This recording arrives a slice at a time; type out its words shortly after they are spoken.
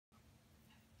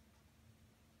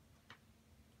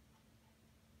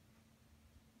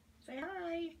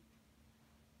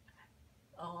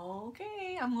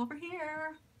Okay, I'm over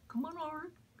here. Come on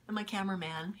over. And my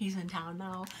cameraman, he's in town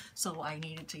now, so I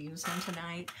needed to use him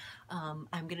tonight. I'm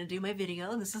gonna do my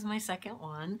video. This is my second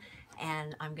one,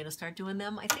 and I'm gonna start doing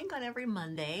them, I think, on every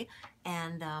Monday.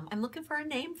 And I'm looking for a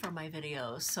name for my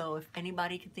videos, so if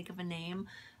anybody can think of a name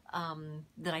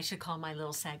that I should call my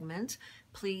little segment,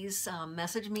 please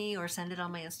message me or send it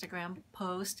on my Instagram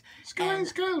post.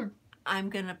 Skyler.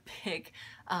 I'm gonna pick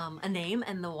a name,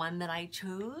 and the one that I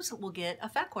choose will get a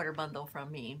fat quarter bundle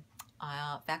from me.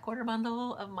 Fat quarter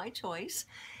bundle of my choice.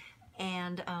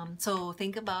 And so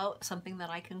think about something that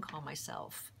I can call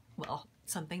myself. Well,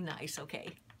 something nice, okay.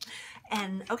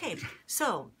 And okay,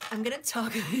 so I'm gonna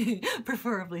talk,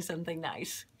 preferably something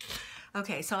nice.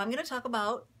 Okay, so I'm gonna talk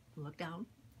about, look down,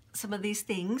 some of these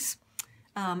things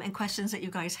and questions that you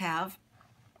guys have.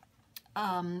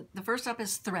 The first up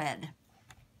is thread.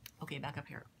 Okay, back up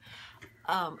here.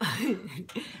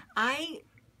 I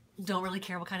don't really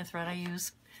care what kind of thread I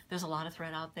use. There's a lot of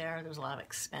thread out there. There's a lot of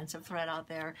expensive thread out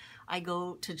there. I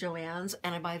go to Joann's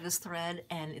and I buy this thread,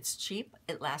 and it's cheap.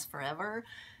 It lasts forever.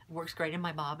 It works great in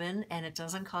my bobbin, and it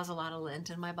doesn't cause a lot of lint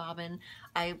in my bobbin.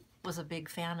 I was a big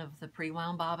fan of the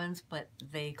pre-wound bobbins, but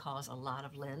they cause a lot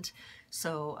of lint.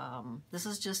 So this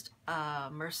is just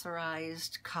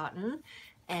mercerized cotton,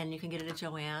 and you can get it at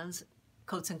Joann's.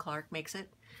 Coats & Clark makes it.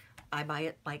 I buy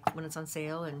it like when it's on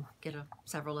sale and get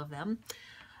several of them.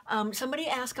 Somebody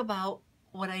asked about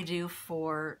what I do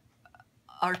for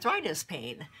arthritis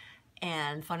pain.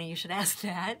 And funny you should ask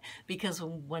that, because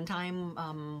one time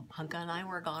Hunka and I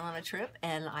were gone on a trip,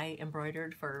 and I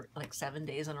embroidered for like 7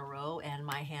 days in a row, and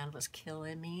my hand was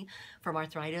killing me from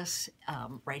arthritis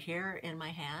right here in my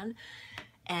hand.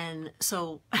 And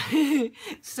so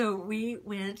so we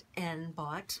went and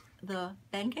bought the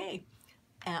Bengay.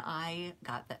 And I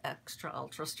got the extra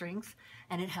ultra strength,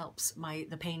 and it helps.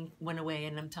 The pain went away,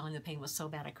 and I'm telling you, the pain was so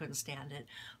bad I couldn't stand it.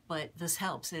 But this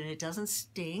helps, and it doesn't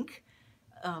stink.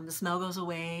 The smell goes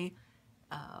away.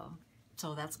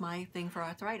 So that's my thing for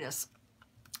arthritis,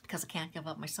 because I can't give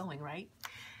up my sewing, right?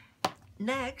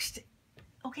 Next,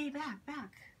 okay,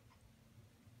 back.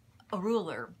 A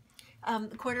ruler,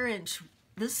 1/4 inch.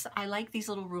 I like these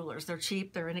little rulers. They're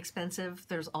cheap, they're inexpensive.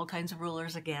 There's all kinds of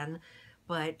rulers again.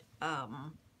 But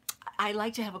I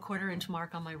like to have a 1/4 inch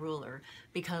mark on my ruler,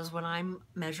 because when I'm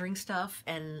measuring stuff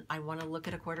and I want to look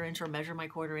at a 1/4 inch or measure my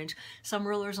 1/4 inch, some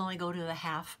rulers only go to the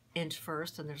 1/2 inch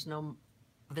first, and there's no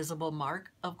visible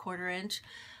mark of 1/4 inch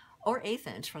or 1/8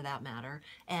 inch for that matter.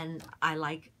 And I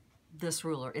like this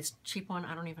ruler. It's a cheap one.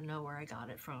 I don't even know where I got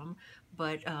it from,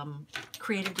 but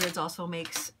Creative Grids also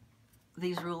makes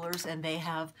these rulers, and they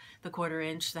have the 1/4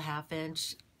 inch, the 1/2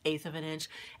 inch, 1/8 of an inch,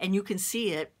 and you can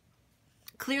see it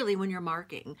clearly when you're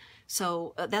marking.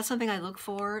 So that's something I look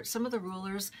for. Some of the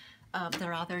rulers that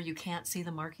are out there, you can't see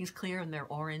the markings clear, and they're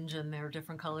orange and they're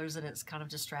different colors, and it's kind of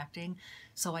distracting.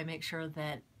 So I make sure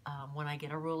that when I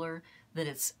get a ruler, that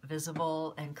it's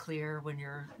visible and clear when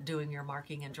you're doing your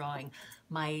marking and drawing.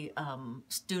 My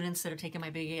students that are taking my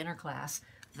beginner class,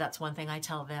 that's one thing I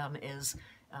tell them is,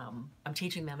 I'm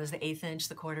teaching them is the 1/8 inch,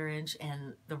 the 1/4 inch,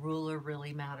 and the ruler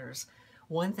really matters.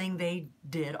 One thing they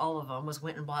did, all of them, was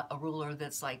went and bought a ruler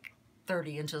that's like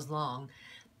 30 inches long.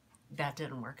 That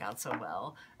didn't work out so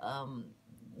well.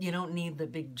 You don't need the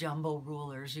big jumbo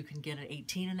rulers. You can get an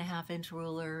 18.5 inch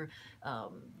ruler,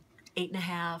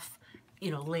 8.5,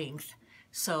 length.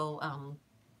 So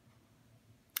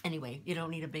anyway, you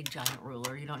don't need a big giant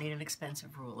ruler. You don't need an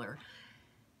expensive ruler.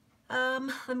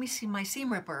 Let me see, my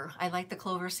seam ripper. I like the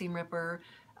Clover seam ripper.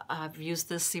 I've used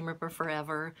this seam ripper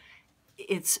forever.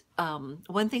 It's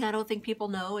one thing I don't think people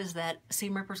know is that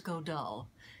seam rippers go dull,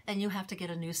 and you have to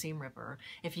get a new seam ripper.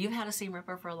 If you've had a seam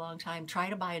ripper for a long time, try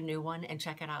to buy a new one and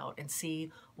check it out and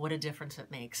see what a difference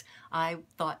it makes. I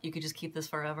thought you could just keep this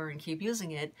forever and keep using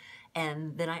it,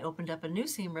 and then I opened up a new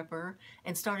seam ripper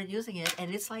and started using it,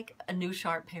 and it's like a new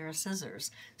sharp pair of scissors.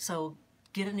 So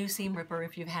get a new seam ripper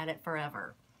if you've had it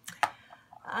forever.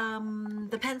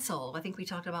 The pencil, I think we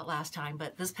talked about last time,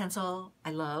 but this pencil I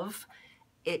love.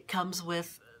 It comes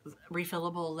with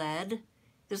refillable lead.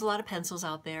 There's a lot of pencils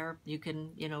out there. You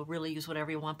can, really use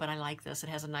whatever you want, but I like this. It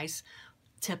has a nice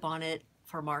tip on it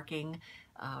for marking,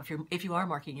 if you are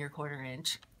marking your 1/4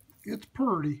 inch. It's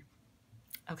pretty.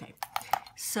 Okay,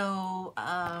 so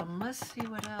let's see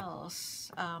what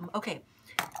else. Okay,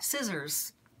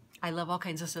 scissors. I love all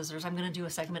kinds of scissors. I'm going to do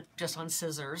a segment just on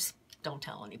scissors. Don't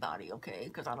tell anybody, okay,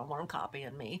 because I don't want them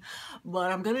copying me.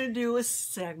 But I'm going to do a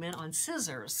segment on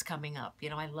scissors coming up.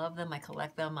 I love them. I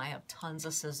collect them. I have tons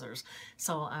of scissors.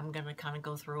 So I'm going to kind of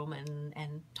go through them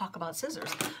and talk about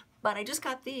scissors. But I just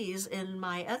got these in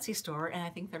my Etsy store, and I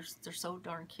think they're so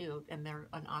darn cute, and they're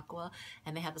an aqua,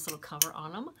 and they have this little cover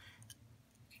on them,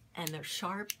 and they're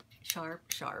sharp, sharp,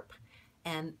 sharp.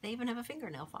 And they even have a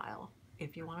fingernail file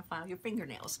if you want to file your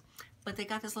fingernails. But they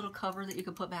got this little cover that you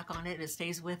can put back on it, and it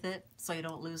stays with it so you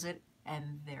don't lose it,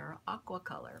 and they're aqua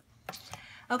color.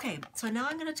 Okay, so now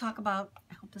I'm going to talk about,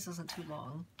 I hope this isn't too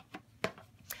long,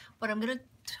 but I'm going to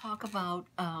talk about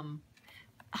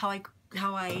how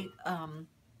I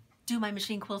do my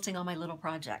machine quilting on my little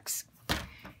projects.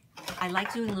 I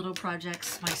like doing little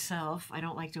projects myself. I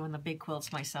don't like doing the big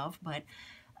quilts myself, but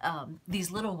these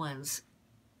little ones,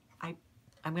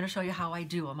 I'm going to show you how I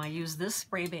do them. I use this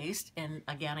spray-based, and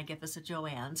again, I get this at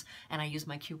Joann's, and I use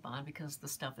my coupon because the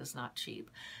stuff is not cheap,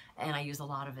 and I use a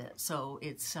lot of it. So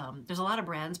it's there's a lot of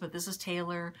brands, but this is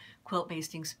Taylor quilt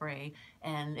basting spray,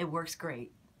 and it works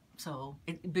great. So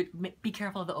be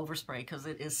careful of the overspray, because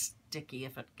it is sticky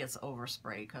if it gets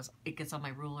overspray, because it gets on my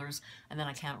rulers, and then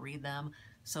I can't read them.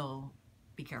 So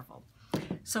be careful.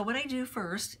 So what I do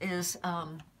first is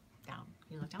down. Can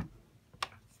you look down?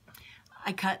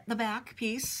 I cut the back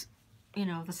piece, you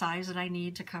know, the size that I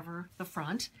need to cover the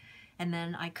front, and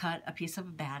then I cut a piece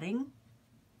of batting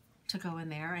to go in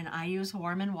there, and I use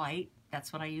warm and white.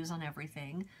 That's what I use on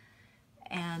everything.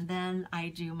 And then I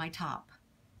do my top.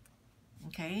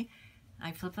 Okay,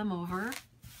 I flip them over,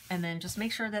 and then just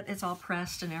make sure that it's all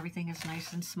pressed and everything is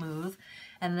nice and smooth.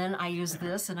 And then I use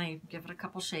this, and I give it a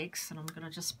couple shakes, and I'm going to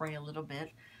just spray a little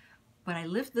bit. But I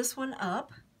lift this one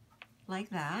up like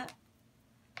that,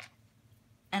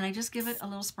 and I just give it a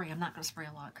little spray. I'm not going to spray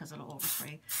a lot because it'll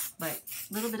overspray, but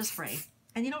a little bit of spray.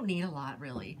 And you don't need a lot,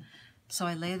 really. So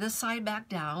I lay this side back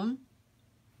down,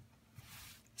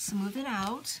 smooth it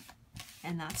out,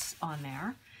 and that's on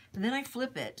there. And then I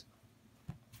flip it,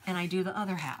 and I do the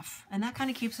other half. And that kind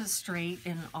of keeps it straight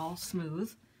and all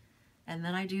smooth. And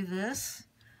then I do this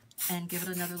and give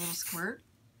it another little squirt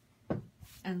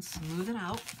and smooth it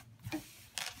out.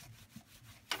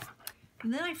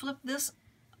 And then I flip this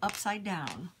upside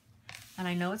down, and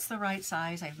I know it's the right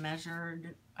size. I've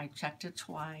measured, I checked it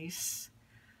twice.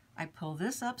 I pull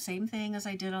this up, same thing as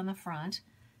I did on the front,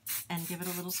 and give it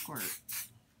a little squirt.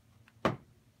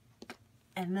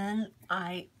 And then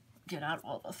I get out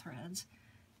all the threads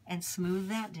and smooth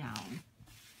that down.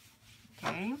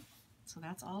 Okay, so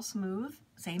that's all smooth.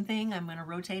 Same thing, I'm going to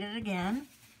rotate it again,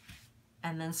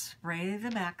 and then spray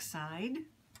the back side.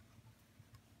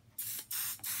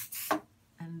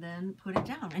 And then put it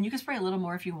down. And you can spray a little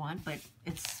more if you want, but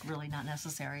it's really not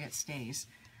necessary. It stays.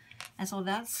 And so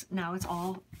that's, now it's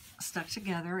all stuck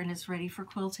together and it's ready for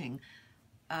quilting.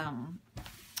 Now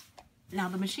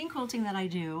the machine quilting that I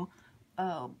do,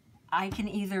 I can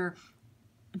either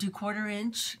do 1/4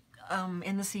 inch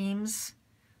in the seams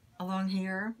along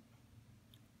here,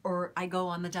 or I go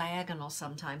on the diagonal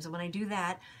sometimes. And when I do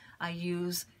that, I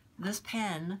use this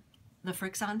pen, the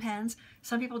Frixon pens.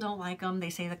 Some people don't like them.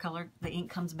 They say the ink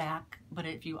comes back, but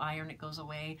if you iron, it goes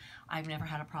away. I've never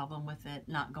had a problem with it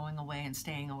not going away and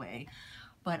staying away.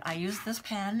 But I use this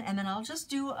pen, and then I'll just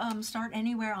do start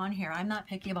anywhere on here. I'm not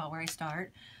picky about where I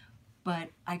start, but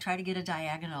I try to get a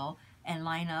diagonal and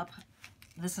line up.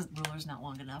 This ruler's not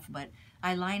long enough, but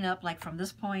I line up like from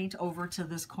this point over to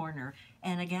this corner.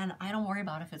 And again, I don't worry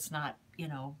about if it's not, you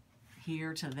know,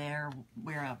 here to there,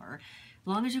 wherever. As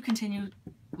long as you continue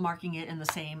marking it in the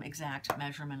same exact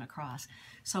measurement across.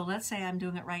 So let's say I'm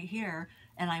doing it right here,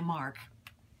 and I mark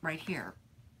right here.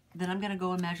 Then I'm going to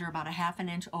go and measure about 1/2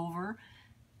 inch over.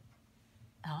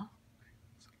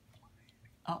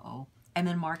 Uh-oh. And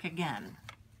then mark again.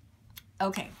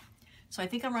 Okay, so I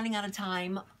think I'm running out of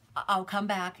time. I'll come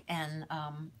back and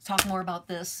talk more about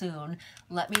this soon.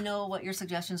 Let me know what your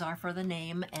suggestions are for the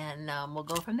name, and we'll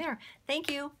go from there.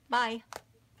 Thank you. Bye.